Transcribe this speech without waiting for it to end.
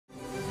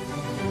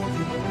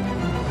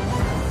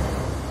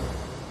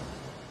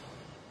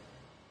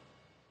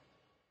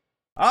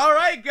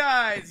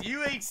guys,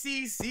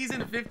 UHC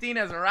season 15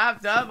 has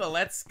wrapped up, but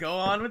let's go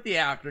on with the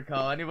after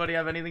call. Anybody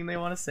have anything they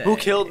want to say? Who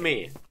killed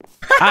me?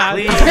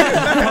 Please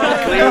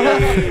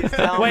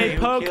tell Wait, me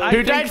Poke,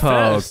 who died Poke.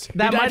 first?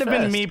 That might have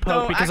been me,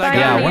 Poke, because I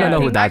Yeah, I want to know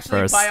who think died actually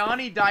first.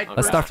 Biani died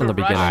Let's start from the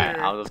to beginning.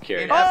 Rusher I was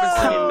curious. in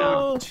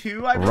episode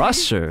 2, I believe.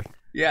 Rusher.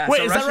 Yeah. Wait,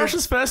 so is that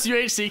Russia's first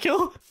UHC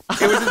kill?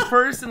 It was his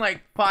first in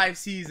like 5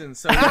 seasons.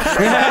 So. That's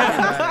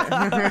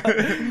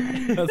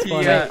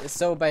funny. Yeah.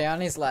 So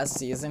Biani's last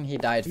season, he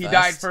died first. He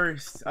died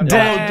first.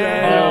 Damn.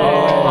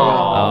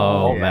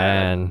 Oh, Yeah.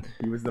 man.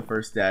 He was the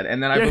first dead,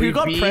 and then I Yeah, believe who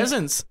got B,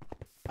 presents?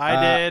 I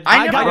did.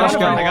 I never got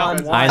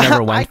got one. I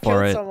never went I for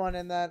killed it. someone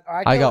in that.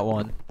 I got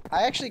one.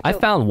 I actually I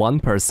killed. found one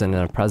person in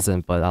a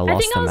present, but I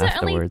lost think I them was the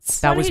only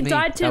afterwards. one who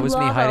died to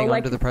lava, hiding like,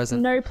 under the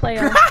present. No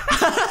player.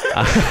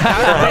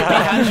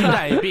 How'd you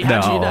die? B,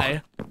 how'd you No.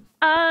 die?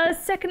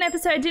 Second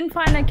episode, I didn't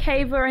find a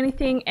cave or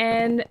anything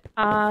and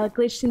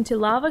glitched into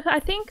lava, I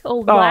think,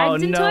 or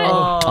lagged into it.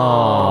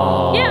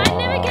 Oh. Yeah, I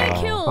never get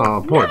killed.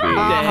 Oh, poor B.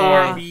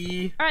 Poor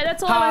B. Alright,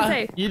 that's all I want to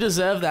say. You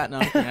deserve that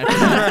now.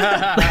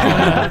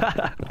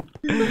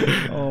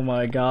 Oh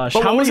my gosh.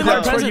 But How what many was in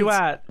hearts the were you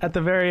presents? at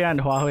the very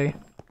end, Huahwi?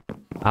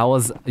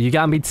 You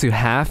got me to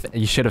half.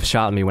 You should have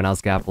shot me when I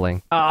was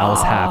grappling. I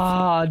was half.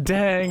 Oh,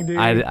 dang, dude.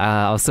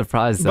 I was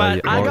surprised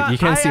though. But You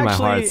can't see my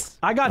hearts.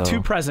 I got so.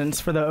 2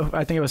 presents for the.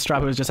 I think it was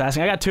Strap who was just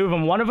asking. I got 2 of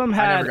them. One of them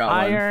never had got one.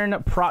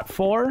 iron prot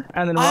 4,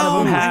 and then one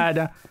of them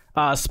had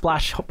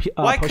splash.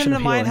 Why potion couldn't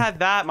of mine healing. had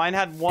that? Mine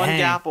had one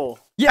Dang. gapple.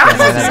 Yeah,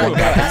 And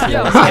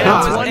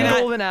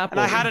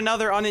I had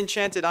another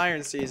unenchanted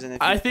iron season.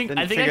 If I you think didn't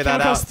I figure came that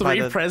across out by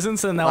 3 the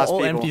presents and they're last all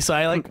people. empty. So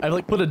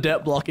I put a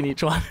dirt block in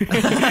each one.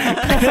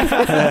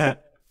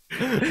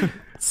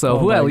 So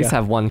who my at least God.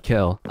 have 1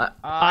 kill? I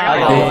got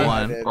got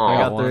one. one. I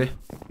got 3.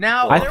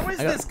 Now I- there was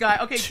this guy.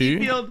 Okay, 2?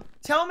 Field,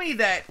 tell me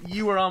that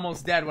you were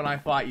almost dead when I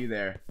fought you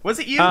there. Was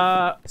it you?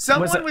 Was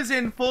Someone it- was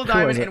in full was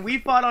diamond, it? and we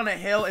fought on a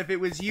hill. If it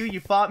was you, you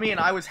fought me, and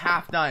I was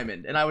half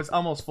diamond, and I was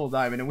almost full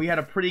diamond, and we had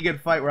a pretty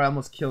good fight where I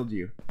almost killed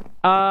you.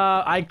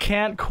 I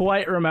can't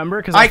quite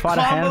remember because I fought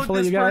a handful comboed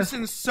of this you guys.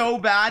 person so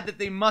bad that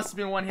they must have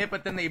been 1 hit,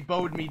 but then they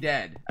bowed me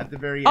dead at the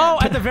very end. Oh,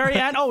 at the very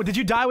end. Oh, did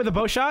you die with a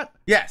bow shot?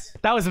 yes.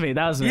 That was me.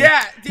 That was me.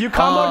 Yeah. You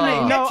comboed me.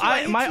 I No,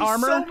 hit my you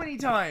armor. so many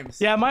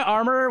times. Yeah, my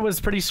armor was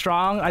pretty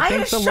strong. I I think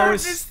had the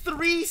sharpness lowest.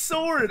 3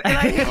 sword, and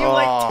I hit you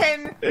like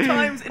 10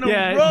 times in a row.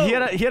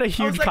 Yeah, he had a I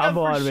huge was like,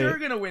 combo I'm on for me. sure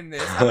gonna win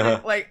this. I'm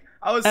gonna, like,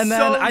 I was And then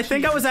so I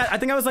think I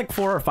was like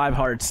 4 or 5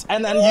 hearts.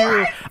 And then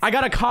I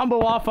got a combo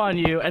off on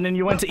you, and then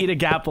you went to eat a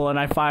gapple, and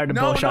I fired a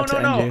bow shot to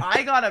end you.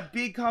 I got a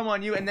big combo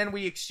on you, and then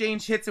we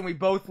exchanged hits, and we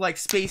both like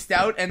spaced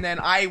out, and then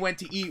I went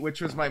to eat, which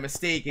was my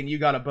mistake, and you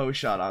got a bow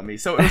shot on me.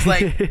 So it was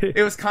like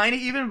it was kind of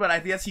even, but I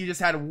guess you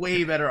just had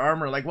way better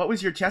armor. Like, what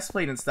was your chest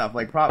plate and stuff?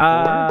 Like prot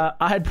 4?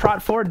 I had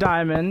prot 4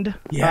 diamond.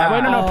 Yeah.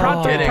 Wait,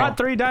 no, Kidding. prot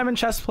 3 diamond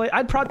chest plate. I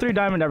had prot 3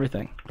 diamond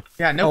everything.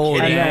 Yeah, no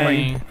kidding.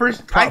 and Like,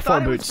 first, I prot 4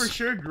 thought it was boots. for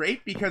sure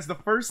great because the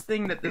first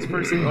thing that this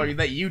person or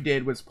that you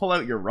did was pull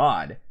out your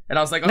rod, and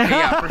I was like, okay,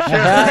 yeah, for sure.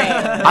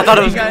 Great. I thought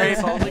it was Because- great.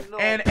 So I was like, no.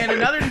 And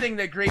another thing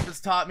that Grape has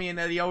taught me and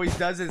that he always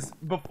does is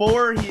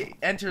before he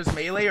enters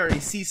melee or he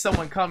sees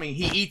someone coming,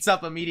 he eats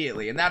up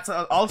immediately, and that's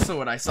also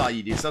what I saw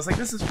you do. So I was like,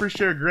 this is for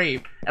sure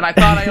Grape, and I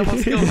thought I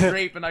almost killed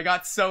Grape, and I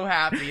got so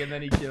happy, and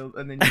then he killed,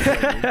 and then you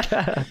killed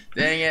me.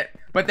 Dang it!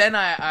 But then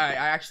I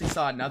actually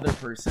saw another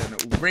person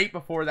right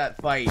before that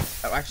fight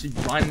actually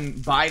run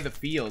by the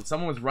field.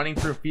 Someone was running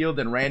through a field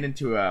and ran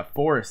into a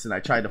forest, and I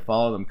tried to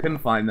follow them, couldn't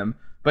find them.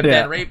 But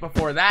then right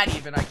before that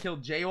even, I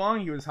killed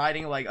Jaewong. He was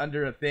hiding like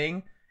under a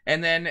thing.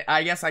 And then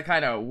I guess I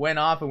kind of went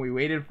off and we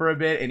waited for a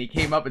bit and he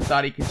came up and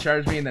thought he could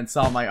charge me and then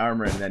saw my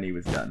armor and then he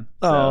was done.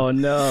 So, Oh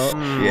no!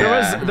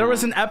 yeah. There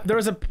was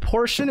a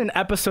portion in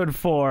episode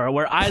 4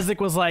 where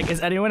Isaac was like, "Is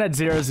anyone at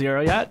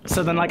 0-0 yet?"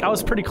 So then like I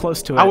was pretty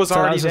close to it. I was So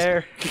already just-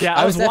 there. Yeah,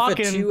 I was there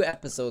walking. for 2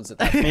 episodes at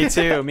that. Me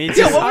too. Me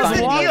too. Yeah, what I was was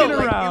the walking deal?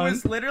 Like, around. it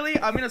was literally,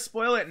 I'm going to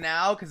spoil it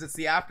now because it's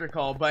the after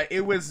call, but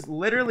it was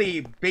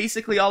literally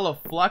basically all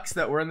of Flux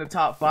that were in the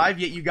top 5,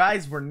 yet you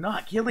guys were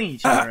not killing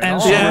each other at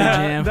all.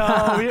 Yeah,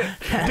 no,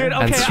 dude.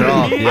 Okay,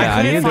 Strong. Yeah,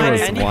 I couldn't knew there find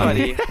was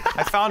anybody. one.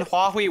 I found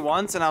Huahwi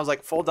once, and I was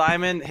like, full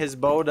diamond. His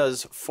bow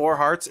does 4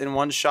 hearts in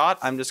 1 shot.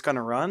 I'm just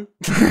gonna run.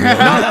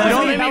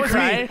 Don't make me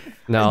cry.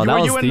 No, that Were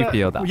was you in the- Deep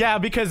Field. Yeah,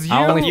 because you.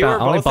 I only, you were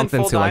I only both in bumped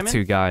full into like diamond?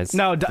 2 guys.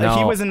 No,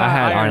 he was in I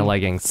had iron. iron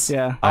leggings.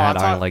 Yeah. I had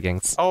I iron thought-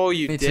 leggings. Oh,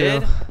 you Me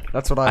did? too.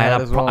 That's what I, I had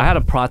had as well. I had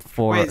a prot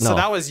 4. Wait, no. so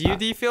that was you,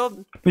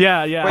 D-Field?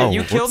 Yeah, yeah. Wait, Oh,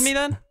 you killed what's- me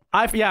then?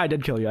 Yeah, I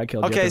did kill you. I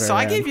killed you. Okay, at the so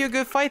I very gave end. you a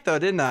good fight though,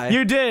 didn't I?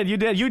 You did. You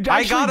I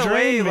actually got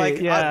away drained me.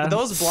 like yeah.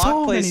 those block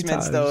So many placements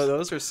times. though.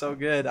 Those were so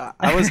good.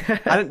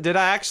 Did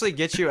I actually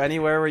get you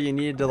anywhere where you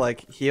needed to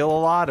like heal a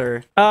lot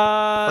or?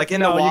 Like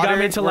in no, the you got water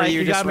me to where like you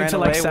you just got me ran to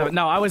like away? 7.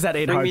 No, I was at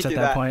 8 Bring me hearts at through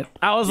that that. point.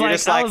 I was You're like,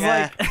 just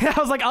like, I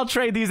was like, I'll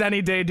trade these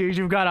any day, dude.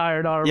 You've got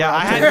iron armor. Yeah, I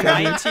I'll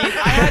had take it. 19.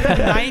 I had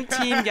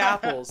 19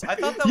 gapples. I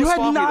thought that You was had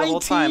Huahwi the whole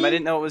time. 19? I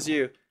didn't know it was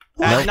you.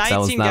 Nope, that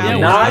was 19 not me.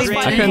 gallons.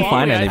 I couldn't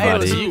find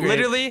anybody.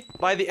 Literally,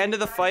 by the end of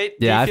the fight,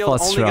 Yeah, I Dayfield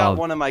felt only got strong.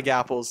 one of my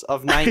gapples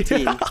of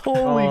 19.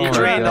 Holy He Oh,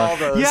 drained God. all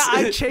those. Yeah,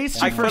 I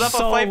chased you I for put up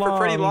so a fight long. for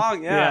pretty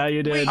long. Yeah,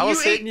 you did. Wait, I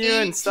was you hitting ate you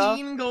and stuff.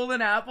 18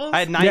 golden apples? I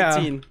had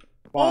 19.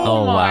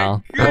 Oh, my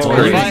wow. goodness.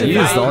 Oh, If I-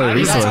 you used all the I'm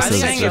resources.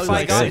 saying if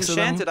I got Six of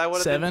them, enchanted, I would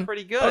have been 7.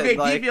 pretty good. Okay,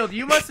 like, Dayfield,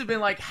 you must have been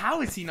like,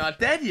 how is he not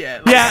dead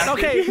yet? Yeah,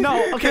 okay,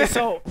 no, okay,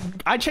 so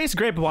I chased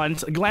Grape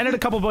once, landed a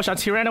couple bull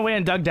shots, he ran away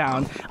and dug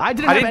down. I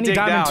didn't have didn't any dig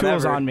diamond down,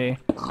 tools ever. on me.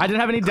 I didn't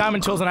have any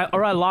diamond tools,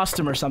 or I lost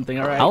him or something,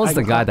 alright? I was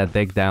the guy that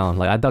digged down.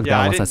 Like I dug Yeah,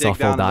 I down once I didn't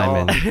saw dig full down at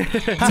all. diamond. So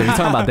if you're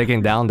talking about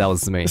digging down, that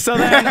was me. So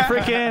then,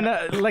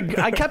 freaking, like,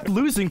 I kept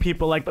losing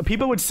people. Like,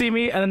 people would see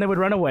me and then they would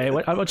run away,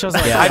 which I was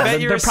like, Yeah. I oh,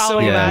 bet you they're were so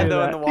probably gonna mad do though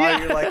that. in the water.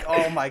 You're like,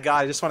 oh my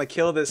god, I just want to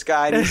kill this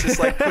guy. And he's just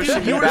like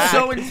pushing You me were back.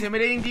 so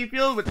intimidating,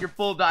 Dayfield, with your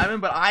full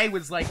diamond, but I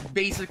was like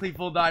basically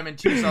full diamond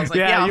too, so I was like,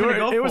 yeah, I'm you gonna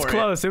were, go it was for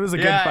close. It was a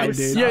good Yeah, fight, it was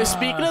dude. so- Yo,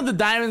 speaking of the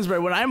diamonds,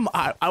 bro, when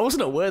I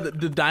wasn't aware that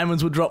the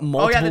diamonds would drop Oh, yeah,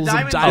 multiples the of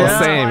diamonds. Oh, diamonds. Yeah.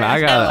 same.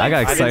 I got I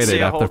didn't excited see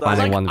a after whole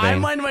finding Like, one I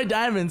vein. mined my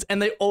diamonds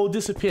and they all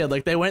disappeared.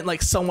 Like they went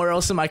like somewhere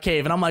else in my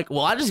cave, and I'm like,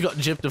 well, I just got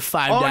gypped of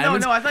 5 Oh,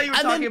 diamonds. no, I thought you were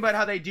And talking then- about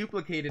how they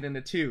duplicated in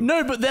the 2.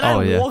 No, but then Oh,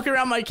 I yeah. walk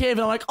around my cave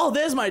and I'm like, oh,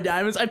 there's my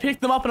diamonds. I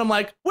picked them up and I'm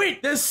like,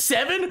 wait, there's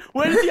 7?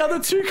 Where did the other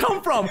 2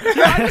 come from?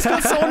 Yeah, I just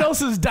got someone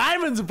else's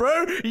diamonds,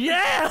 bro.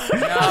 Yeah. No,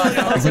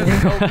 because in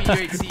OP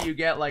UHC you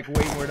get like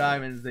way more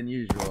diamonds than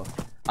usual.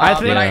 I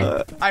think-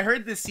 But I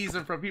heard this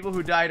season from people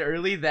who died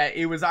early that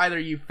it was either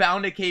you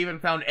found a cave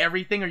and found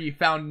everything or you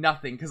found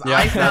nothing. Because Yeah,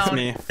 I found, that's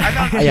me. I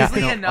found Yeah,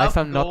 easily no, enough I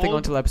found nothing gold.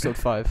 until episode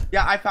 5.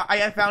 Yeah,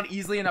 I found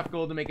easily enough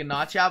gold to make a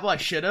notch apple. I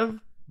should have,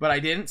 but I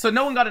didn't. So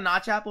no one got a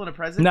notch apple and a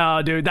present?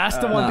 No, dude, that's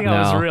the one thing I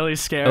was No. really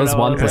scared It was of.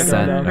 I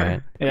 1%, like,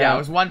 right? Yeah, it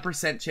was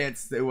 1%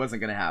 chance that it wasn't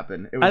gonna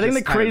happen. It was I think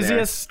just the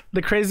kinda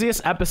there.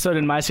 craziest episode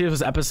in my series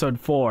was episode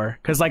 4,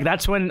 because like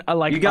that's when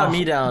like You got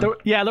me down.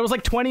 There was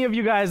like 20 of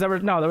you guys that were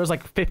there was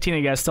like 15 of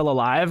you guys still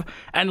alive,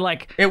 and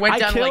like It went I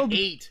down killed, to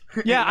like 8.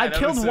 Yeah, in I that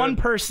killed episode. one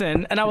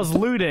person and I was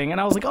looting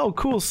and I was like, oh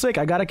cool, sick,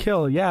 I got a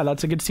kill. Yeah,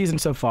 that's a good season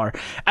so far.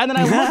 And then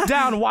I look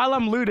down while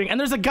I'm looting and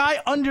there's a guy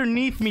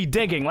underneath me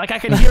digging. Like I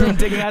can hear him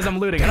digging as I'm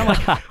looting. And I'm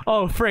like,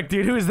 oh frick,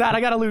 dude, who is that?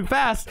 I gotta loot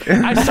fast.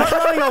 I start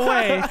running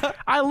away.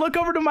 I look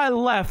over to my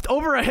left,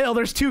 over a hill,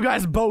 there's 2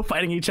 guys both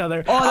fighting each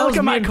other. Oh, that I look was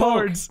at me my and Poke.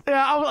 cords.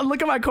 Yeah, I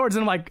look at my cords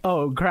and I'm like,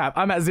 oh crap,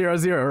 I'm at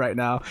 0-0 right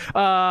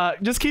now.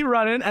 Just keep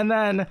running, and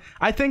then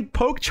I think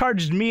Poke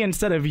charged me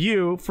instead of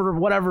you for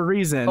whatever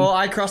reason. Oh,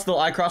 I crossed the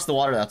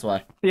water. That's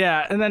why.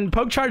 Yeah, and then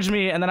Poke charged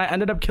me, and then I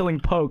ended up killing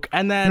Poke.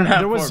 And then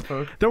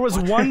there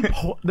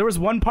was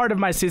one part of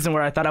my season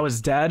where I thought I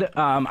was dead.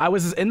 I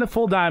was in the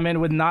full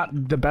diamond with not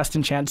the best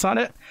enchants on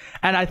it,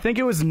 and I think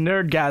it was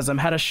Nerdgasm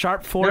had a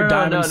sharp 4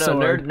 diamond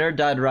sword. Nerd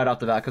died right off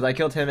the bat because I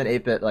killed him and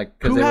 8-bit like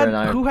because they were in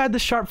iron. Who had the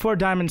sharp 4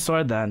 diamond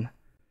sword then?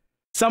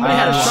 Somebody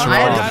had a Shroud. sharp 4 I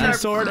had a diamond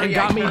sharp- sword and yeah,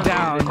 got me Shroud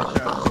down. did have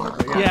Shroud sword,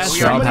 but Yeah, Shroud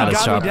somebody had a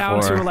got sharp me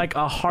down 4. to like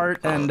a heart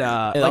and like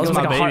that it was was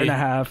like my a heart and baby. a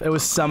half. It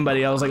was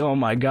somebody. I was like, oh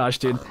my gosh,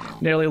 dude,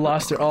 nearly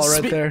lost it all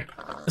right there.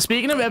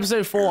 Speaking of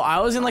episode 4, I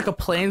was in like a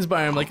plains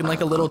biome, like in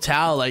like a little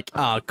tower, like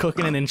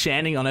cooking and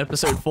enchanting on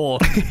episode 4,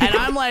 and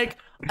I'm like.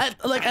 And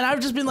I've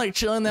just been like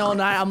chilling there all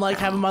night. I'm like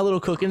having my little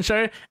cooking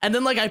show, and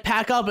then like I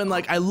pack up and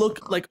like I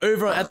look like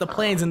over at the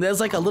plains, and there's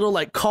like a little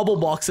like cobble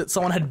box that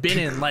someone had been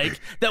in, like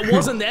that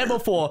wasn't there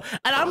before,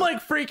 and I'm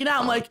like freaking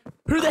out. I'm like,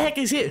 who the heck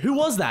is here? Who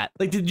was that?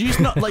 Like, did you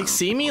just not like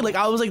see me? Like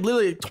I was like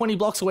literally 20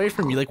 blocks away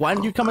from you. Like, why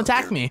didn't you come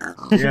attack me?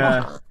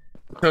 Yeah.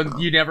 So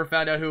you never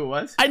found out who it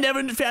was? I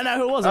never found out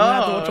who it was. I'm gonna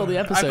have to watch all the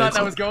episodes. I thought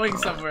that was going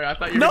somewhere. I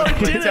thought you were No, gonna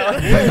it didn't. tell-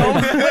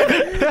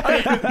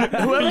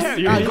 Whoever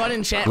got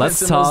enchantments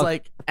Let's and was talk-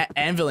 like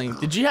anviling.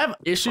 Did you have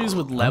issues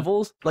with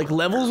levels? Like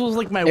levels was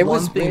like my It one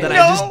was thing me. that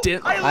No, I just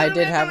didn't. I did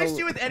did have no a-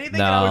 issue with anything.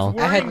 No. And I was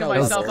I had worrying no to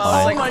myself. levels. I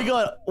was Oh like, my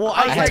god. Well,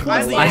 I was I like,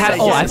 towards the I end, had-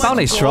 like, I yes. found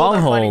a I'm finding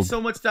stronghold.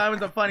 so much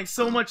diamonds. I'm finding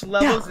so much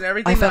levels and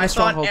everything. I found that I a thought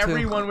stronghold, too.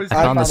 everyone was. I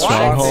found the found a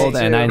stronghold too.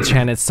 and I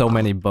enchanted so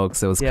many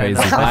books. It was crazy.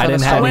 no, But I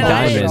didn't have any When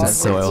I- diamonds,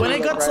 so When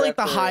it got to like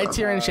the high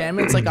tier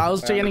enchantments, like I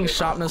was getting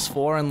sharpness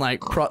 4 and like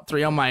prot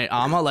 3 on my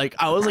armor. Like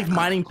I was like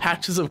mining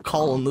patches of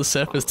coal on the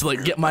surface to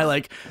like get my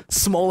like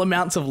small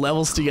amounts of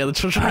levels together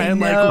to try and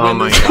like know. win Oh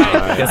my this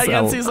fight Guess against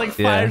I'll- these like 5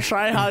 yeah.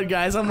 tryhard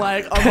guys. I'm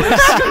like, because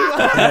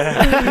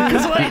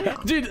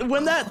like, dude,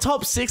 when that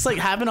top 6 like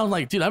happened, I'm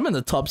like, dude, I'm in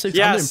the top 6.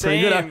 Yeah, I'm doing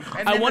pretty good. same.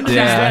 And I then wonder the-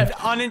 who's Yeah. left.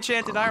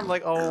 Unenchanted iron. I'm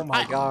like, oh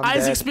my god. I'm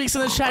Isaac dead. speaks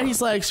in the chat.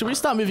 He's like, should we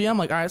start moving? I'm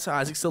like, all right, so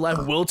Isaac's still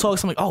alive. Will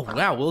talks. I'm like, oh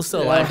wow, Will's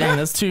still alive. Dang,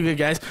 that's 2 good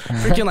guys.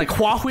 Freaking like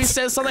Huahwi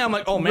says something. I'm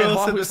like, oh man,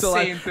 Will said Huahwi's the still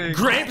same alive. thing.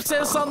 Grape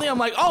says something. I'm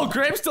like, oh,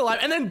 Grape's still alive.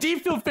 And then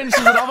Deepfield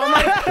finishes it off. I'm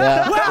like,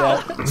 Yeah,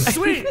 wow,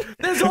 sweet.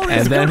 There's all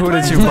these And then good who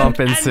did you players bump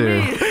and into? me.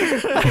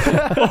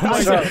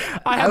 my God.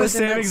 I had the was in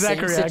same that exact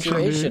same reaction,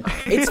 situation.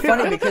 dude. It's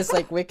funny because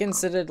like we're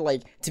considered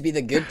like to be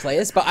the good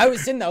players, but I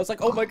was in there. I was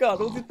like, oh my God,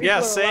 all these people Yeah,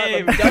 are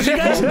same. alive. Did you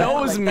guys know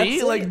it was Like, me?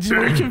 that's Like,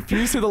 were you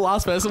confused who the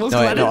last person was? No,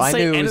 'Cause I no, didn't I say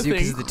knew it was you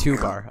anything. because of the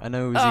 2-bar. I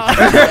know it was you.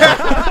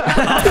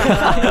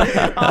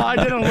 Oh, I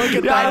didn't look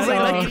at Yeah, I that. was like,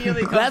 Oh.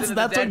 Immediately comes That's- into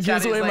that's the what dead gives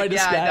chat, away he's my like,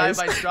 yeah, I died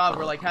disguise. by straw.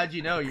 We're like, how'd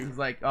you know? He was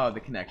like, oh, the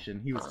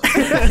connection. He was.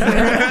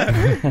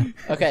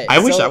 Okay. I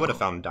wish so- I would have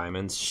found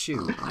diamonds.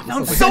 Shoot. I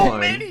found so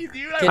many,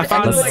 dude. Can I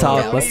found anyone Let's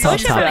talk. Let's talk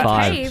Let's top have a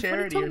 5. cave. What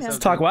are you charity or talking about? Let's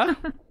talk what?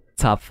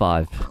 Top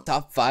 5.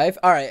 Top 5.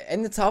 All right,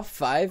 in the top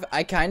 5,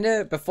 I kind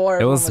of before It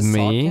everyone was me.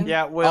 talking,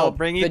 Yeah, Will,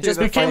 bring you but through just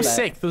the Who came before that-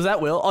 sixth? Was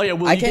that Will? Oh yeah,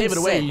 Will. I You came gave it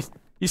away. sixth.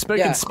 You spoke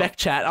Yeah. in spec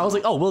chat. I was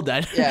like, oh, Will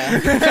died.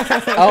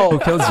 Yeah. Oh, Who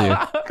kills you?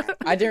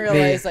 I didn't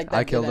realize like I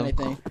that did killed him.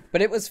 anything.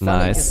 But it was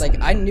funny because Nice.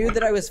 like I knew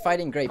that I was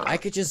fighting Grape. I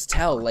could just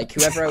tell like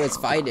whoever I was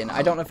fighting.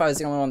 I don't know if I was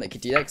the only one that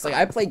could do that because like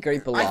I played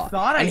Grape a lot.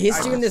 thought and I he's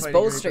was doing this fighting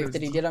bow Grape, strafe but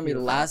that he it did on me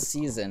was last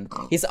season.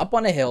 He's up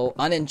on a hill,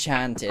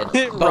 unenchanted,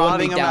 bowing me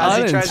Rotting him down,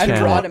 as he tries to and Unenchanted.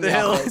 go up rotting the me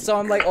hill. off it. So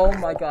I'm like, oh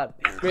my God,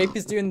 Grape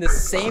is doing the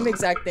same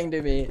exact thing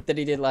to me that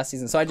he did last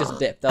season. So I just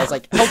dipped. I was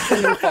like,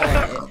 hopefully he'll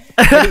follow me.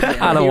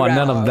 I don't want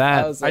none of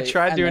that. I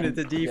tried doing it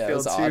to D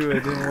field too.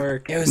 It didn't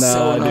work. It was No,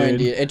 so annoying, dude.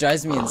 dude. It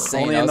drives me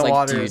insane. Only I in was the like,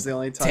 water dude, is the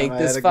only time take I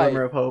this had a fight.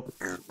 glimmer of hope.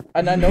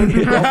 And I know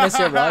you don't miss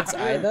your rods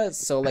either.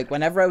 So like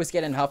whenever I was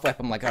getting halfway up,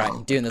 I'm like, all right,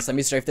 I'm doing this. Let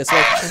me strafe this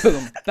way.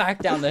 Boom, back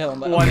down the hill. I'm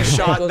like, One okay,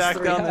 shot those back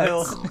 3 down the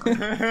hill.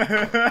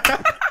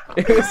 hearts.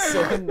 It was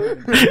so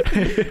annoying.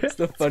 It's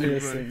the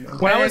funniest thing.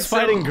 When I And was so-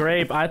 fighting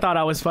Grape, I thought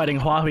I was fighting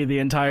Huahwi the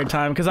entire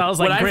time because I was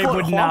When like, I Grape fought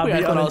would not Huahwi, be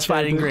I thought I was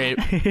fighting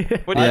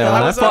unenchanted. What Yeah, do you- when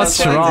I was fought was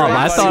fighting Strom, Grape I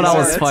last thought I season.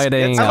 was It's-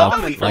 fighting it's I love how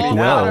coming we from all you.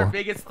 thought our Will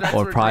biggest threats or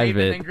were Grape, and then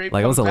private. Grape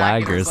Like it was a comes back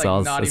and lagger, it's, so I like,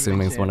 was not even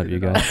assuming it's one of you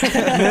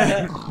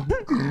enchanted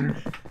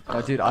guys.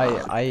 Oh, dude,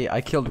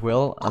 I killed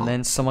Will, and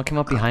then someone came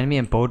up behind me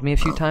and bowed me a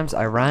few times.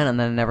 I ran, and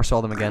then I never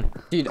saw them again.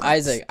 Dude,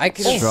 Isaac, I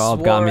could have Straw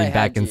swore got me I had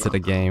back you. into the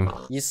game.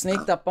 You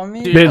sneaked up on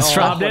me. Dude, or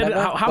Straw did?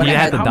 whatever, How but He I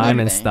had the how diamond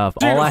many? stuff.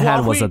 Dude, All I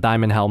had was Huahwi- a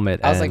diamond helmet.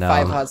 I was like and,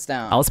 5 hearts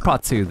down. I was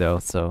Prot 2 though,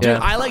 so. Dude,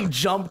 I like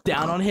jumped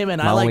down on him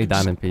and My I only like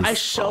diamond piece. I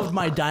shoved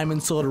my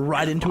diamond sword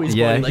right into his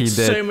Yeah, body like he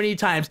did. so many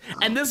times.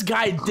 And this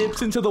guy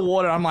dips into the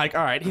water. I'm like,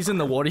 all right, he's in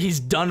the water.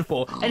 He's done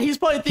for. And he's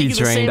probably He thinking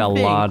the drained same a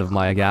thing. lot of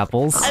my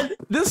apples. And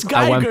this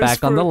guy I went goes back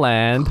for on the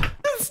land.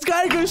 This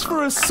guy goes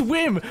for a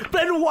swim,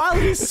 but while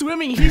he's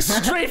swimming, he's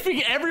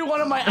strafing every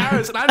one of my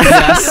arrows, and I'm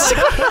just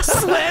like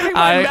slamming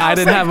my mouse. I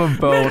didn't have a like,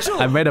 boat.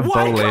 "Mitchell, I made a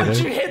why boat can't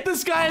later." you hit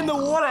this guy in the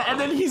water?" And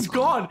then he's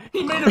gone.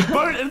 He made a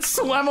boat and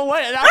swam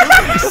away, and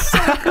I was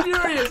so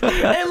furious.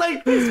 And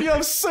like pissed me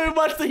off so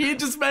much that he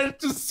just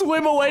managed to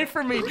swim away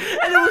from me.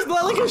 And it was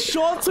not like a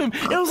short swim;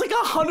 it was like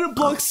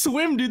 100-block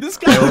swim, dude. This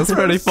guy It was went for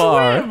a pretty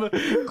far. swim.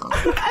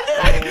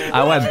 And then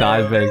I went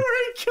diving.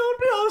 He killed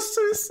me. I was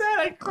so sad.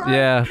 I cried.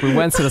 Yeah, we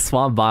went to the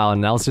swamp biome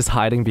and I was just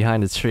hiding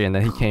behind a tree and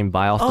then he came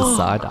by off the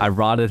side. I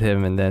rotted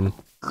him and then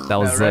that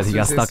was rest it. He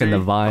got is stuck in the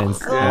history.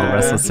 vines and the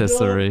rest was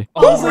history. I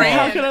was like,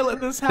 how can I let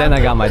this happen? Then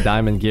I got my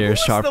diamond gear, Who's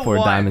sharp the 4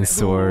 one diamond who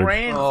sword,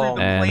 ran through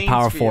the and plains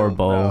power 4 field,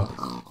 bow,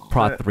 bro?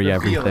 prot The 3 field.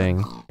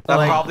 everything. That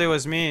Like- probably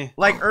was me.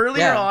 Like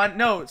earlier Yeah. on,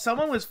 no,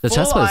 someone was The full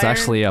chest plate is iron,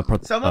 actually a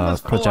someone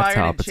was full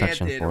projectile iron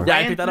protection enchanted, for. Yeah, I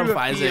ran picked that up through for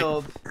a Isaac.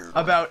 field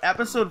about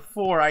episode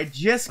 4. I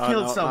just Oh,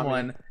 killed no, not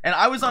someone, and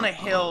I was on a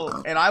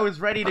hill, and I was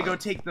ready to go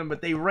take them,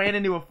 but they ran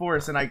into a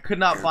forest, and I could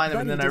not find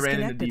them, and then I ran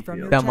into deep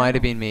field. That might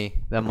have been me.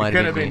 That might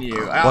Could have have been me.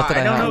 you. What did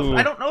I I don't have? know.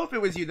 I don't know if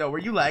it was you though. Were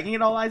you lagging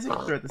at all, Isaac,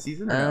 throughout the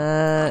season? Or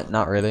no?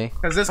 Not really.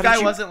 Because this guy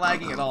wasn't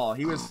lagging at all.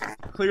 He was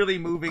clearly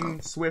moving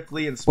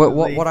swiftly and What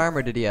smoothly. what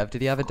armor did he have?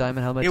 Did he have a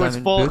diamond helmet? It was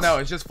diamond full. boots? No,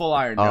 it's just full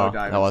iron. Oh, No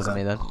diamond. that wasn't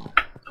me then.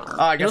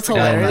 I guess What's the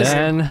guy- And hilarious?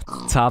 then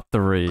top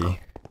 3.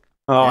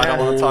 Oh, I don't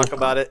want to talk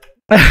about it.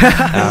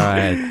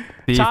 Alright.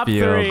 Top Thief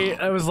you. 3,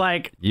 it was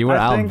like You were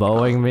I think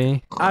outbowing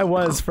me. I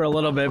was for a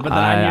little bit, but then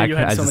I knew you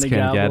had so just many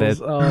couldn't get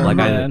gavels. it. Oh, Like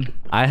man.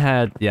 I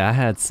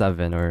had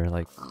 7 or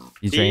like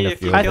you drained a If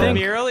few. you of killed them.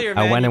 me earlier,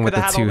 man, I went you in with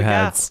the could've had all 2 the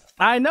heads. gas.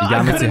 I know. You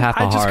got me to half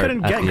a I just heart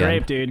couldn't at get the Grape,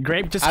 end. dude.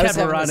 Grape just I was kept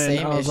having the running.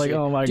 same I was like, issue.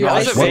 oh my Dude, I god.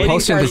 was What evading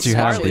potion very did you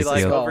have, smartly,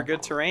 Lucille? like, Over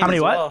good terrain How many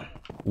as what? well.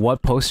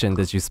 What potion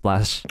did you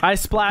splash? I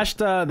splashed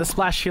the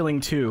splash healing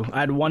 2. I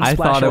had one I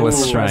splash. thought it was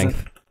healing.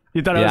 strength.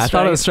 You thought it Yeah, was I strength?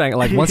 thought it was strength.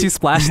 Like once you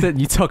splashed it,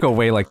 you took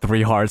away like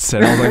 3 hearts,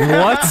 and I was like,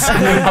 "What?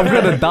 I'm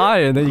gonna die!"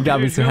 And then you got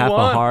me to half a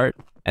heart,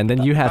 and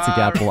then you had to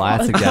gapple. I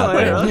had to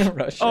gapple.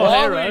 Rush. Oh,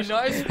 hey, Rush.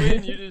 Nice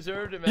win, you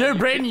deserved it, man. Yo,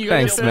 Brayden, you got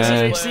Thanks, your first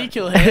man. UHC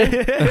kill,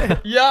 hey?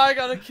 Yeah, I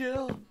got a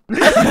kill.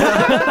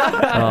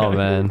 Oh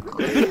man.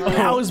 The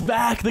cow's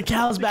back. The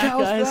cow's back,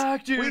 guys.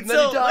 Back, dude. Wait, and then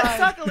so he let's died.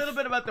 talk a little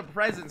bit about the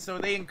present. So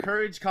they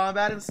encourage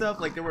combat and stuff.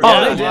 Like there were. Oh,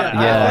 a they lot did.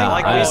 of- Yeah,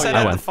 Like I- we said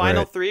I at went the for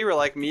final it. 3, we're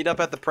like meet up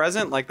at the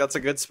present. Like that's a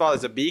good spot.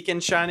 There's a beacon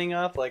shining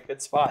up. Like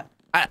good spot.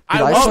 I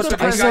I wish the so saw you guys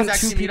presents.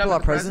 actually two meet people up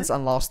at at presents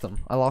and lost them.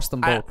 I lost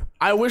them both.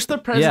 I wish the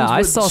presents. Yeah, I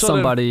would saw sort of-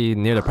 somebody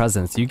near the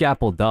presents. You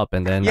gappled up,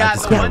 and then I Yeah,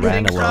 just the kind one of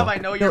thing, ran Shrob, away. I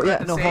know you're yeah,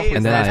 about no, to Huahwi. say is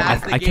And then that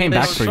as the I game came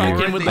back goes for you.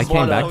 forward, they I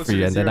came back closer for you,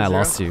 to and then I 0-0.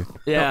 lost you.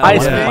 Yeah, I I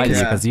wasn't think- fighting you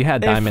yeah. because you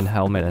had If- diamond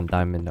helmet and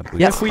diamond boots.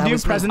 Yes, If we that do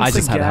was me. presents I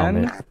just had again,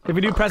 helmet. if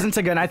we do presents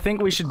again, I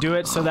think we should do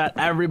it so that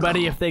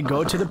everybody, if they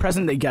go to the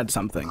present, they get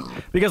something.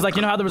 Because like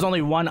you know how there was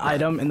only one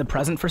item in the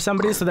present for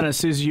somebody, so then as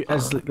soon as you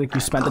you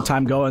spent the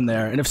time going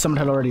there, and if someone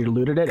had already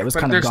looted it, it was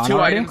But kind of there's gone 2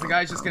 already. items, the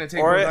guy's just gonna take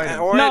Or one it,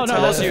 item. or No, it no,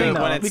 tells that's the you thing,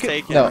 though. when it's We can-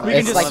 taken. No, We can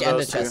it's just like one of ender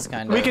those two. chests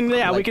kind of. We can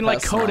we can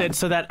like code personal. it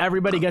so that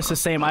everybody gets the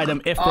same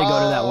item if they go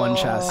to that one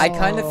chest. I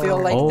kind of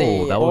feel like Oh,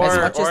 they, that was- as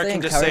Or, much or as it they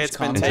can just say encourage it's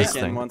been combat,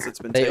 taken once it's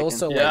been they taken.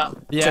 also Yeah.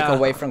 took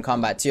away from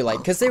combat too, like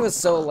because they was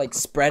so like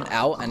spread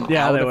out and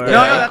Yeah, out they of were. the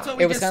No, way, no, that's what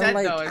we it was just kinda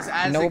said like though, is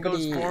as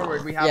nobody, it goes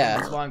forward, we have yeah,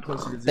 to spawn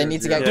closer to 0-0. they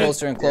need to get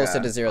closer and closer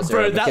to 0-0.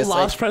 Bro, that because,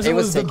 last like, present it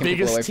was the taking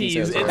people biggest away from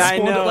tease. 0-0. It I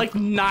spawned at know. like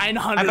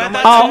 900. I bet I'm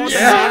that's like, the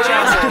notch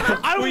apple.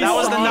 I was That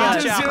was the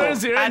notch to apple.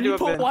 0-0 Had and to you have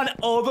put been. one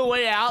all the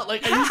way out.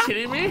 Like, are you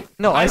kidding me?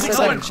 No, I I said think No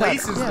that one in chat.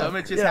 places them,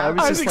 it just Yeah, I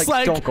happens. was just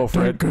like, don't go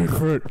for it. Go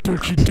for it.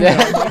 Don't you dare.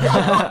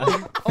 I'm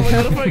like, what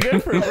if I go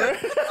for it,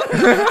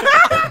 bro?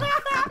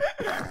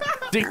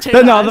 Dictate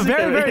But no, the Isaac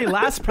very, over very here.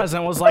 last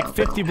present was like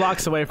 50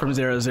 blocks away from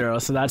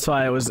 0-0, so that's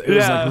why it was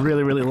like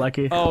really, really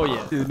lucky. Oh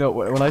yeah. Dude, no,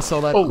 when I saw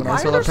that, when I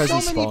saw that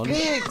present spawn,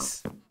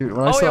 dude,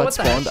 when I saw it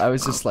spawned, I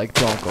was just like,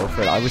 don't go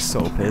for it. I was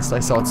so pissed. I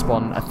saw it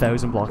spawn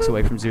 1,000 blocks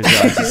away from 0-0.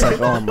 I was just like,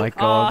 oh my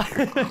god.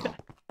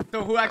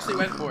 So who actually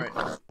went for it?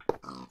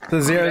 The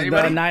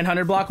Anybody?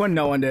 900 block one,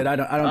 no one did. I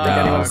don't think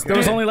anyone. okay. There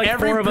was only like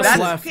 4 of us That's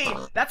left. okay.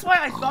 That's why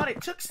I thought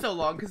it took so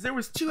long, because there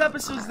was 2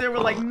 episodes there where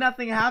like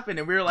nothing happened,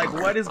 and we were like,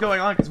 "What is going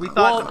on?" Because we thought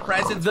Well, the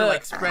presents were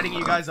like spreading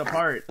you guys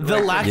apart. The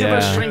Like, lack of Yeah.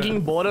 a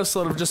shrinking border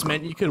sort of just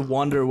meant you could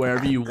wander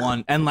wherever you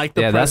want, and like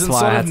the Yeah, that's presents why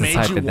sort I of had to made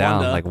type you it down.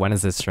 wander. Like, when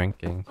is it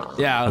shrinking?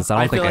 Yeah, 'Cause I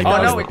don't think feel I like got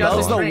oh that no, was, it that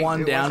was doesn't the shrink. one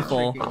It wasn't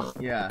downfall.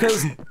 shrinking. Yeah.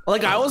 Because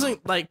like I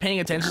wasn't like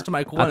paying attention to my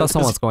I coordinates. thought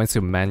someone was going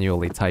to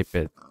manually type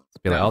it.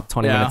 Be like, oh,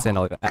 20 Yeah. minutes in.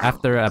 Like,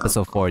 after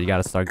episode 4, you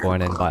gotta start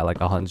going in by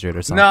like 100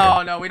 or something.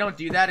 No, we don't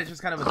do that. It's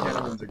just kind of a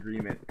gentleman's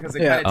agreement, because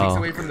it Yeah. kind of takes Oh.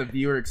 away from the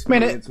viewer I mean,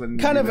 experience when you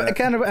kind do of that. it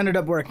kind of ended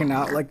up working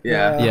out. Like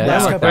Yeah. Yeah,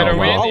 last that worked couple- out Wait, are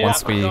we in well the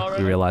once we afterglow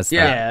already? realized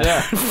Yeah.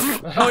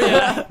 that. Oh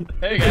yeah.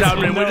 Hey guys. I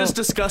mean, we're just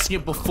discussing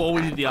it before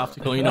we did the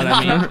afterglow. You know what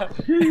I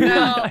mean?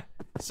 Now,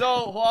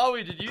 so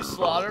Huahwi, did you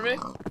slaughter me?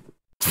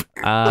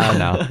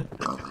 No.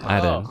 I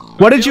didn't.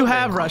 What did you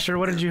have, Rusher?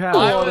 What did you have?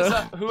 I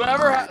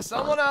was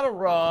someone had a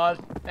rod,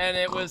 and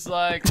it was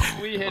like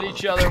we hit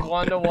each other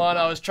 1-to-1.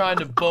 I was trying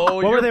to bow.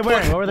 What were they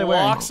wearing? What were they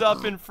wearing? Blocks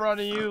up in front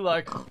of you,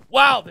 like,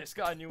 wow, this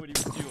guy knew what he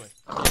was doing.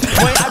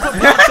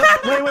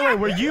 Wait.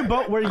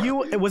 Were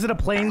you? Was it a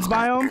plains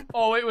biome?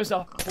 Oh, it was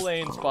a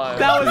plains biome.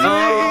 That was me.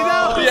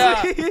 That was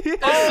yeah. me.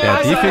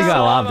 Yeah, DP got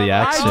a lot of the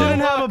I action. didn't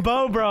have a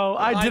bow, bro.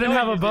 I didn't know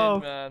have you a bow.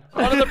 did, man.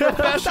 One of the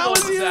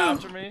professionals was you.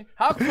 after me.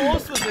 How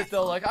close was it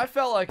though? Like I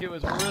felt like it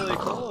was really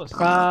close.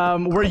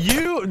 Were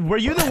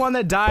you the one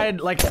that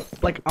died like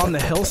on the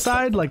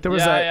hillside? Like there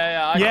was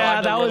Yeah. I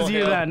climbed a that was little you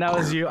hill. then. That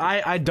was you.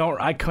 I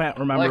can't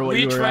remember Like what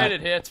we you were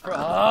traded at. hits for.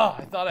 Oh,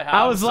 I thought I had.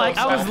 I was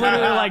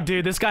literally like,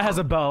 dude, this guy has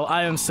a bow.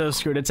 I am so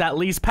screwed. It's at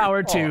least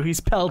power 2. Oh. He's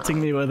pelting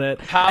me with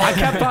it. How? I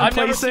kept on I've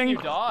never seen placing. you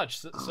dodge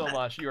so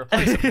much. You were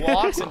placing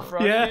blocks in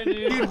front Yeah. of you,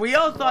 dude. Dude, we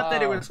all thought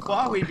that it was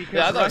Huahwi because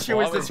Yeah, I thought it was Russia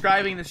was Huahwi.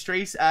 describing the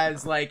strafe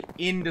as like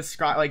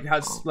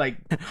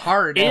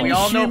hard. And we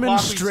all know Inhuman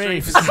Huahwi's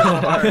strafe is strafes. so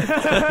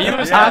hard. He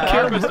was, Yeah.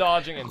 Mark was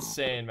dodging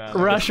insane, man.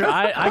 Rusher,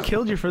 I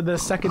killed you for the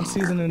second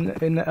season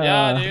in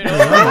Yeah, dude.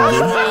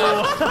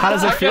 How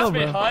does it That feel,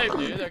 gets me bro? hyped,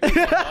 dude. That gets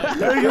me hyped.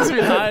 That gives me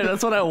high.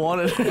 That's what I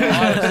wanted.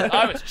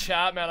 I was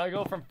chat, man. I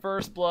go from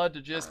first blood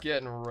to just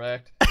getting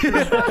wrecked. Wait,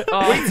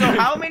 so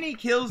how many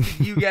kills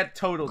did you get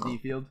total,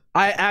 D-Field?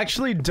 I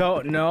actually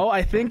don't know.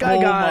 I think I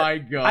Oh got. my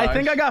gosh. I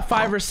think I got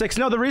 5 or 6.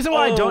 No, the reason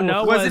why I don't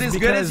know was it as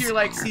good as because- your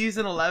like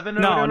season 11?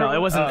 Or No, whatever? no, it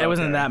wasn't. Oh, It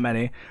wasn't okay. that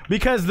many.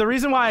 Because the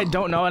reason why I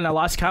don't know and I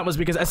lost count was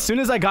because as soon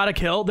as I got a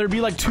kill, there'd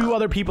be like 2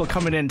 other people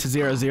coming in to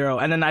 0-0,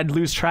 and then I'd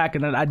lose track,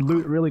 and then I'd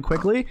loot really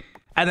quickly,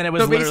 and then it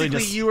was So literally basically,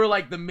 just you were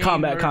like the main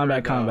combat.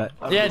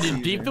 of Yeah, the dude,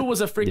 season. Deepfield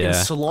was a freaking Yeah.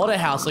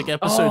 slaughterhouse, like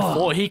episode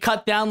 4. He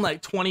cut down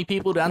like 20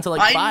 people down to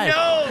like 5. I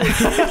know.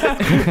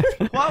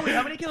 Huahwi,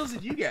 how many kills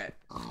did you get?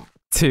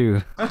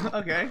 2.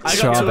 Okay. I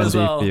Sharp got 2 and as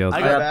well. Deepfield.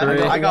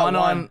 I got one.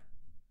 on.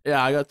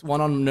 Yeah, I got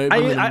one on Noble I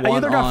and one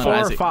either got on 4 or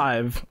Isaac.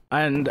 5,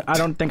 and I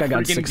don't think I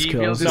got Freaking 6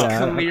 D-Field kills. just Yeah, I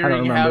don't clearing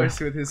remember. house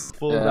with his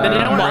full. Yeah. Did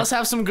anyone Yeah. else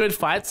have some good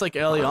fights like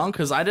early on?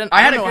 Because I didn't. I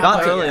had don't a know good how-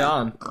 Not fight, early yeah.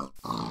 on.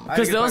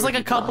 Because there was like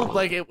a couple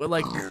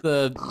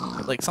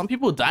like some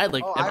people died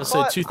like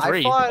episode 2,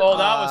 3. Oh,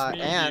 that was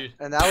me, Ant, dude.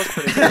 and that was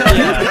pretty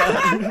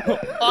good.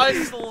 I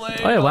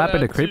slayed. Oh yeah, on what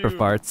happened to that creeper too.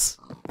 farts?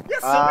 Yeah,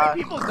 so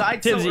many people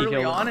died so Timsy early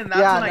killed on, and that's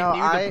Yeah, when no, I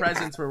knew I- the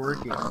presents were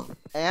working.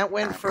 Ant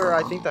went for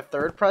I think the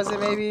 3rd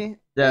present maybe.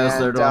 Yeah, it was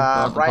and, third one.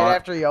 Off the right pot.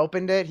 after he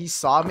opened it, he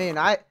saw me, and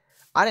I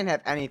didn't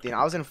have anything.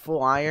 I was in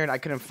full iron. I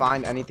couldn't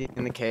find anything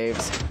in the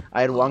caves.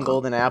 I had 1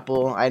 golden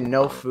apple. I had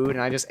no food,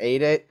 and I just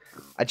ate it.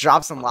 I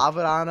dropped some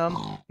lava on him,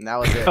 and that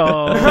was it.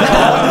 Oh.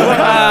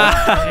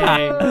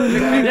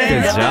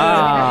 Good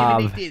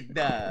job.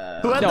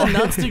 Who had the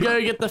nuts to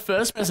go get the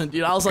first present,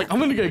 dude? I was like, I'm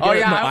gonna go get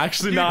it. No,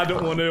 actually, no, I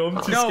don't want to. I'm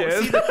too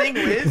scared. See,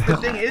 the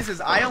thing is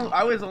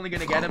I was only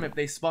gonna get him if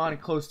they spawned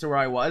close to where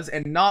I was,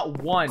 and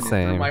not one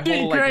through my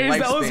whole like lifespan.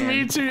 That was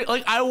me too.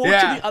 Like I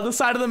walked to the other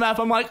side of the map.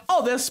 I'm like,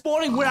 oh, they're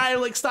spawning where I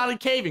like started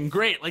caving.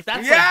 Great, like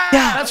that's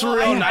that's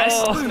real nice.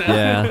 Isn't it?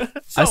 Yeah,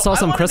 I saw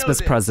some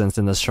Christmas presents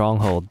in the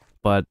stronghold.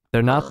 But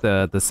they're not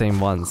the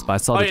same ones. But I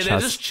saw the chests. They're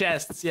just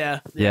chests.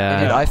 Yeah. Dude,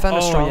 I found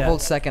a stronghold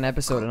second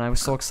episode, and I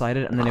was so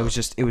excited, and then it was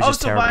just terrible.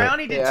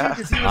 Bioni did too,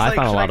 because he was like,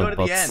 should I go to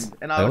the end?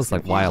 And I was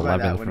like, why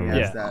 11 for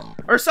me?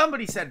 Or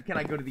somebody said, can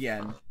I go to the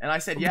end? And I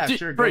said, yeah,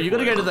 sure. Bro, you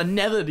gotta go to the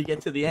Nether to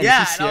get to the end.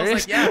 Yeah, and I was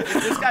like, yeah, if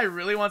this guy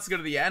really wants to go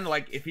to the end,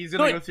 like if he's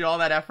gonna go through all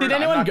that effort, did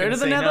anyone go to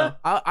the Nether?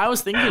 I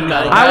was thinking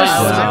about it.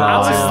 I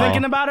was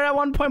thinking about it at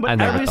one point, but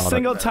every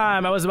single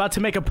time I was about to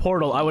make a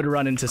portal, I would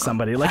run into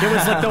somebody. Like it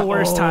was like the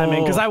worst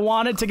timing, because I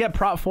wanted to get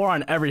prop 4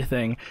 on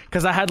everything,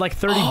 because I had like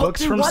 30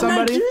 books from somebody.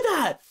 Why did I do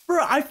that?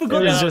 Bro, I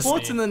forgot there's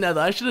sports in the Nether.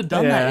 I should have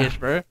done that ish,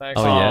 bro.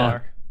 Thanks,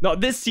 No,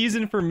 this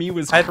season for me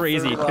was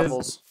crazy.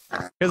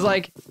 Because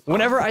like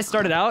whenever I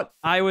started out,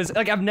 I was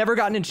like I've never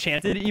gotten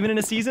enchanted even in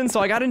a season, so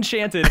I got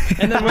enchanted,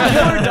 and then when I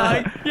started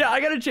dying,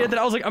 I got enchanted.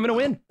 I was like, I'm gonna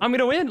win.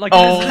 Like, like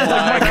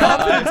my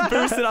confidence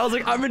boosted. I was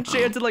like, I'm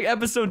enchanted like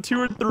episode 2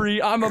 or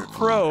 3. I'm a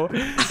pro.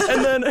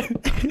 And then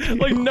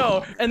like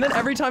no. And then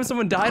every time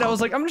someone died, I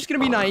was like, I'm just gonna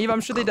be naive. I'm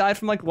sure they died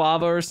from like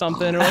lava or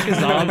something or like a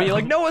zombie.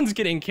 Like no one's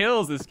getting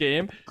kills this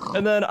game.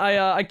 And then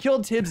I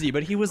killed Tibsy,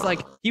 but he was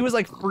like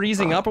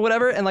freezing up or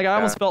whatever, and like I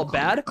almost felt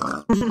bad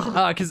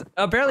because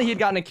apparently he had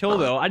gotten a kill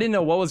though. I didn't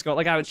know what was going.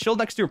 Like I was chilled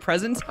next to a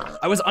presence.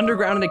 I was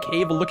underground in a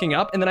cave looking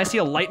up, and then I see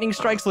a lightning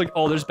strike. So like,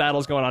 oh, there's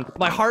battles going on.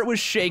 My heart was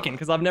shaking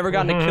because I've never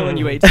gotten a kill in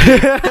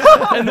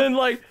UHC. And then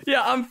like,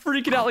 I'm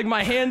freaking out. Like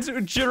my hands are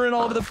jittering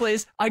all over the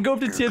place. I go up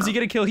to Tibbs,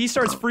 get a kill. He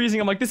starts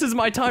freezing. I'm like, this is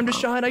my time to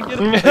shine. I get a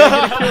kill.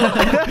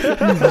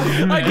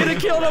 I get a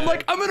kill, and I'm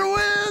like, I'm gonna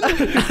win.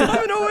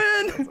 I'm gonna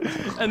win.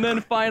 And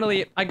then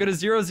finally, I go to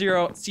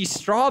 0-0. See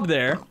Straub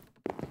there.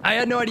 I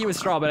had no idea it was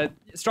Straub, but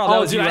Straub, that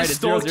was you, right? I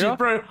stalked you,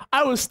 bro.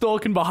 I was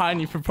stalking behind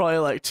you for probably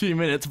like 2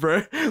 minutes, bro.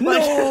 Like,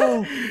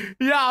 no!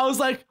 I was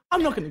like,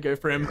 I'm not gonna go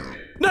for him.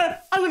 No,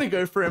 I'm gonna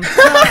go for him.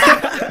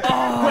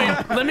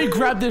 Wait, let me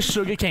grab this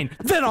sugarcane.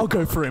 Then I'll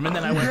go for him, and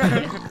then I went for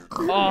him.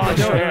 I'm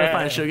gonna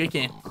find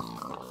sugarcane.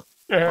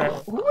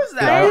 Who was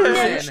that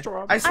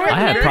person? I swear I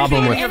had a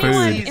problem with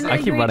food. I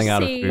keep running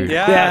out of food.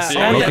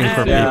 Looking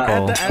for people.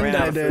 At the end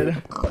I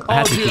did. I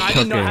had to keep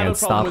cooking and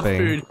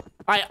stopping.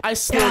 I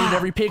slaughtered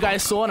every pig I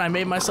saw, and I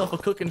made myself a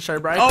cooking show,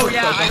 bro. Oh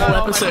yeah, the whole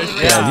episode.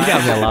 Yeah, you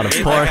got me a lot of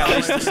pork. At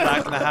least a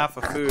stack and a half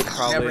of food,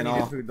 probably in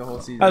all. Food the whole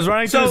season. I was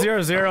running through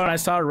 0-0 and I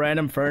saw a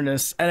random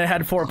furnace, and it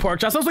had 4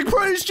 pork chops. I was like,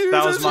 praise Jesus!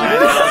 That was mine.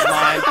 That was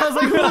mine. I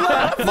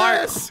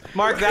was like,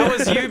 Mark, that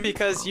was you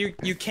because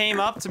you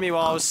came up to me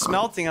while I was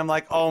smelting. I'm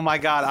like, oh my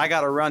god, I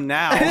gotta run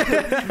now.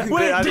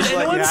 Wait, did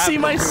anyone see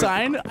my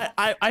sign?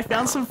 I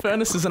found some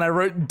furnaces and I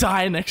wrote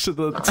 "die" next to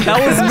the. That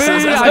was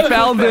me. I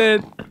found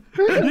it.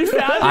 You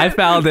found it? I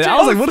found it. I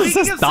was like, what does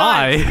this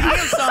die?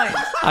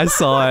 I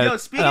saw it. Yo,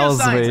 speaking of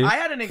signs, I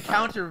had an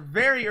encounter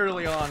very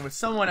early on with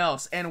someone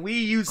else, and we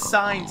used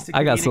signs to communicate.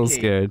 I got so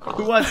scared.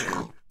 Who was it?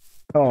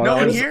 Oh, no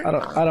one here?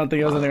 I don't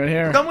think it was anyone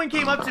here. Someone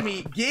came up to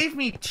me, gave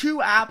me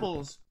 2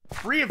 apples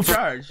free of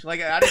charge.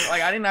 Like I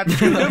didn't have to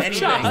give them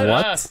anything.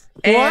 What?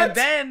 And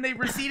then they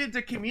proceeded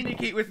to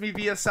communicate with me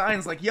via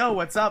signs like, yo,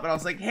 what's up? And I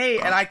was like, hey,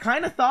 and I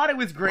kind of thought it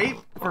was grape.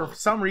 For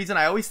some reason,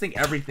 I always think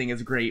everything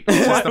is grape.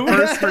 It's just the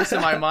first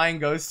person my mind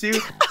goes to.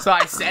 So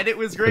I said it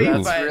was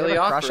grape, but really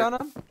crush on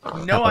him?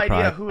 No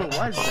idea who it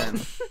was then,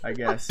 I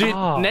guess. Dude,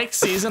 next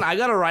season, I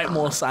gotta write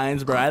more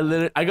signs,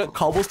 bro. I got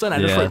cobblestone,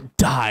 I just like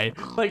die.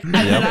 Like, and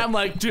then I'm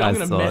like, dude, I'm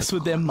gonna mess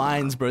with their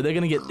minds, bro. They're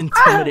gonna get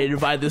intimidated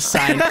by this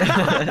sign.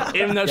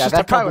 Even though it's just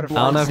a couple blocks. I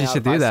don't know if you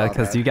should do that,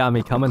 because you got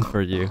me coming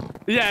for you.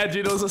 Yeah,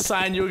 dude, it was a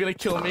sign you were gonna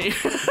kill me.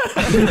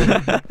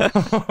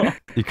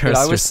 You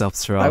cursed yourself,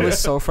 Straub. I was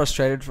so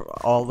frustrated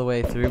all the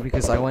way through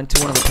because I went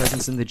to one of the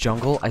presents in the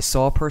jungle. I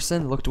saw a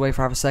person, looked away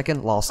for half a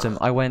second, lost him.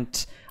 I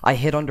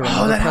hid under another present.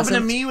 Oh, that happened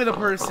to me with a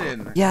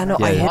person. Yeah, no,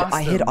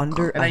 I hid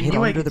under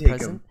the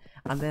present.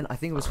 And then I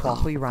think it was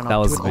Huahwi ran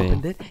up to it,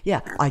 opened it. Yeah,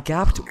 I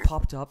gapped,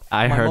 popped up.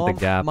 I heard the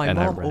gap, my and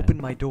mom I ran.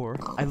 opened my door.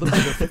 I looked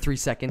at it for 3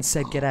 seconds,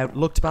 said get out,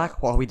 looked back,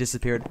 Huahwi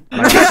disappeared.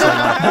 Oh,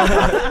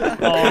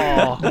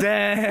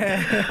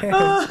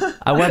 damn.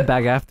 I went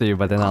back after you,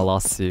 but then I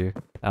lost you.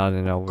 I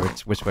don't know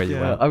which way you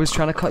went. I was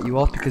trying to cut you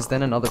off because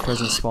then another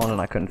person spawned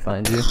and I couldn't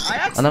find you.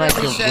 And then I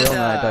killed Will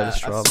and I died of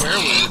Straub.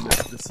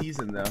 The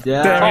season though.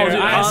 Yeah. Oh, dude,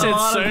 I said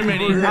so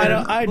many.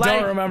 I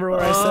don't remember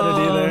where I said it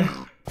either.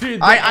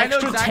 Dude, I know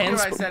exactly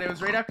what I said. It was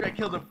right after I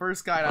killed the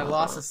first guy and I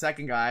lost the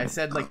second guy. I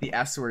said like the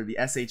S word, the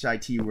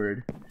SHIT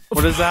word.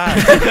 What is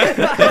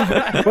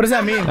that? What does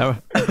that mean?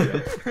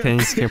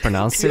 Can you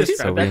pronounce it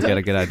so we can get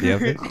a good idea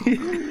of it?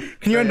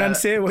 Can you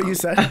enunciate what you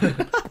said?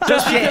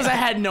 Just because I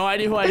had no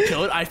idea who I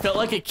killed, I felt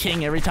like a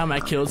king every time I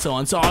killed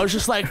someone. So I was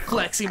just like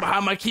flexing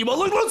behind my keyboard,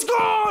 like, let's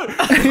go!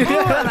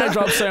 And I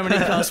dropped so many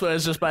cuss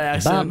words just by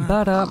accident.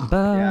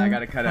 Yeah, I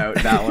gotta cut out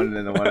that one and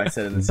then the one I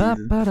said in the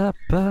season.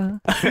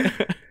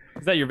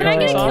 Is that your Can I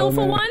get a song? kill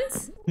for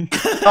once?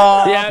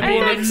 Oh, yeah, I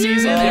mean, next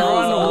season,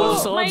 everyone will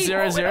sword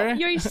 0-0.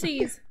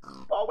 UHCs.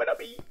 Oh, what up,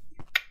 me?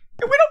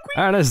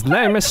 And his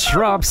name is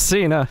Rob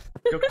Cena.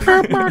 But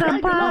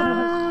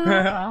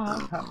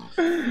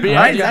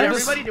yeah,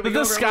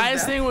 the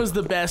skies thing was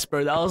the best,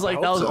 bro. That was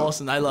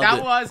awesome. I loved it.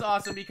 That was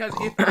awesome because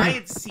if I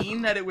had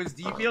seen that it was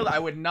D-Field, I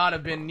would not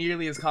have been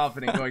nearly as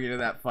confident going into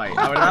that fight.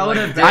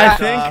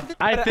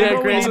 I think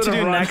what we need to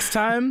do next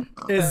time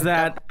is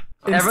that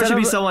everyone should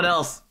be someone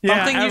else.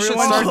 Something you should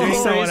start doing,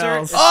 someone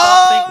else.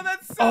 Oh,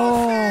 that's so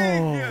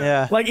sick.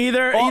 Yeah. Like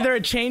either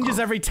it changes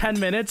every 10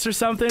 minutes or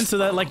something, so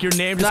that like your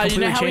name just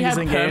completely changes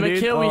in game.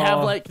 Kill, we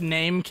have like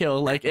name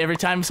kill. Like every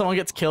time someone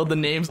gets killed, the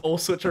names all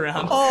switch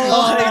around. Oh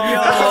my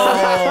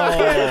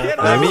god.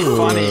 That'd be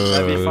funny.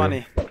 That'd be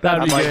funny.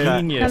 That'd be good.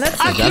 Genius. If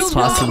that's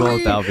possible,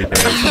 that would be good.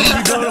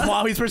 You go to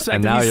Huahwi's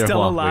perspective, now he's you're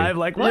still Huahwi. alive.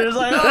 Like, what?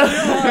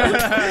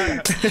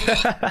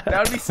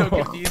 That would be so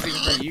confusing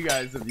for you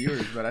guys, the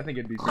viewers, but I think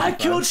it'd be pretty I fun.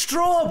 killed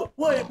Straub.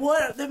 Wait,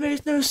 what? That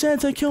makes no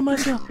sense. I killed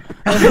myself.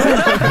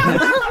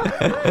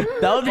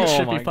 That would be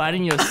trippy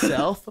fighting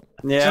yourself.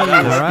 Yeah.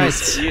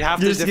 Alright. You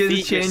have to Just get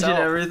defeat changing yourself.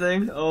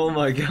 everything. Oh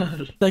my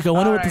god. Like, I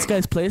wonder what this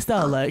guy's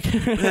playstyle like.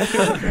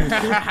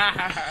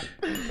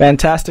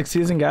 Fantastic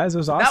season, guys. It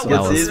was awesome.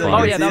 That was season.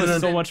 fun. Oh yeah, that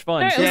was so much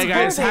fun. Alright, Yeah, let's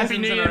guys. go. Happy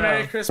New Year,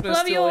 Merry Christmas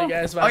Love to you all all. you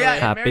guys. Oh yeah,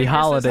 Happy Merry Christmas,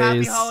 holidays.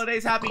 Happy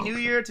holidays, Happy New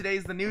Year.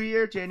 Today's the New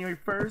Year, January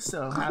 1st,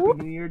 so Happy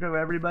New Year to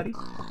everybody.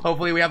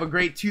 Hopefully we have a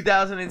great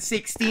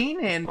 2016,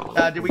 and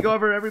did we go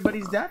over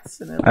everybody's deaths?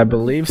 And I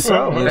believe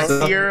so.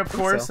 Next year, of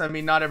course. I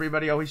mean, not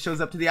everybody always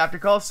shows up to the after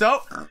call,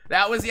 so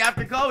that was the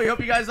after call. We hope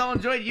you guys all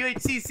enjoyed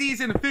UHC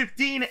Season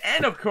 15,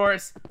 and of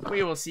course,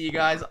 we will see you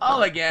guys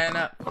all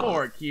again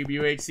for Cube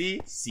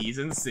UHC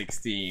Season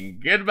 16.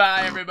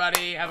 Goodbye,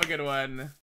 everybody. Have a good one.